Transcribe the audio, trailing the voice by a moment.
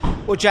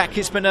Well, Jack,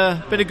 it's been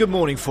a good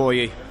morning for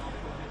you.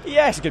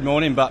 Yeah, it's a good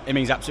morning, but it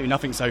means absolutely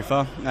nothing so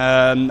far.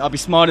 I'll be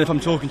smiling if I'm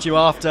talking to you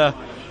after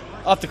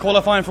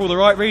qualifying for all the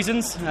right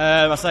reasons.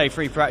 I say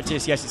free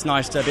practice, yes, it's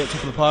nice to be at the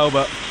top of the pile,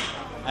 but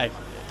hey, it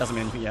doesn't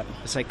mean anything yet.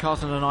 I say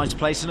Carlton in a nice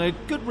place, and a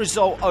good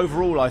result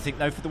overall, I think,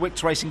 though, for the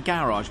WIX Racing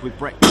Garage, with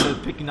Brett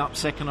picking up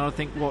second. I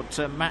think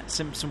Matt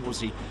Simpson,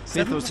 was he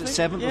fifth or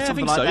seventh or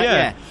something like that?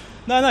 Yeah.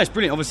 No, it's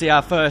brilliant. Obviously,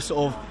 our first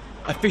sort of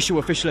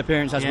official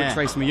appearance as WIX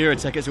Racing with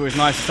Eurotech. It's always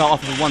nice to start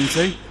off with a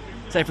 1-2.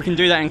 So if we can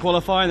do that in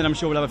qualifying, then I'm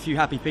sure we'll have a few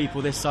happy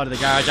people this side of the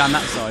garage and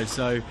that side.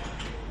 So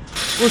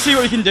we'll see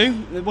what we can do.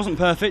 It wasn't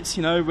perfect,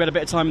 we had a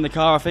bit of time in the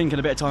car, I think, and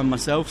a bit of time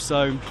myself.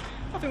 So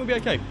I think we'll be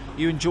okay.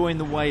 You enjoying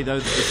the way, though,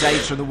 that the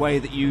data and the way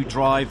that you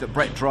drive, that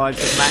Brett drives,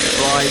 that Matt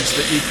drives,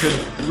 that you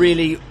can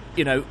really,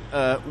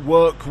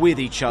 work with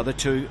each other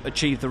to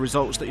achieve the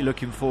results that you're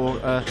looking for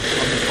on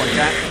this one,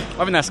 Jack?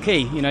 I think that's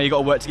key. You've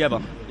got to work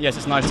together. Yes,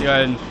 it's nice to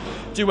go and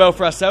do well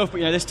for ourselves, but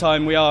this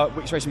time we are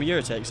WIX Racing with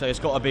Eurotech, so it's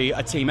got to be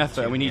a team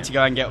effort, and we need to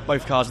go and get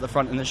both cars at the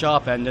front and the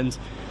sharp end. And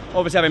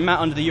obviously having Matt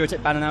under the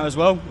Eurotech banner now as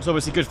well, it's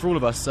obviously good for all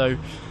of us. So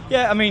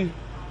yeah,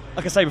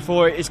 like I say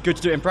before, it's good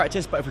to do it in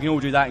practice, but if we can all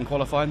do that in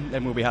qualifying,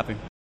 then we'll be happy.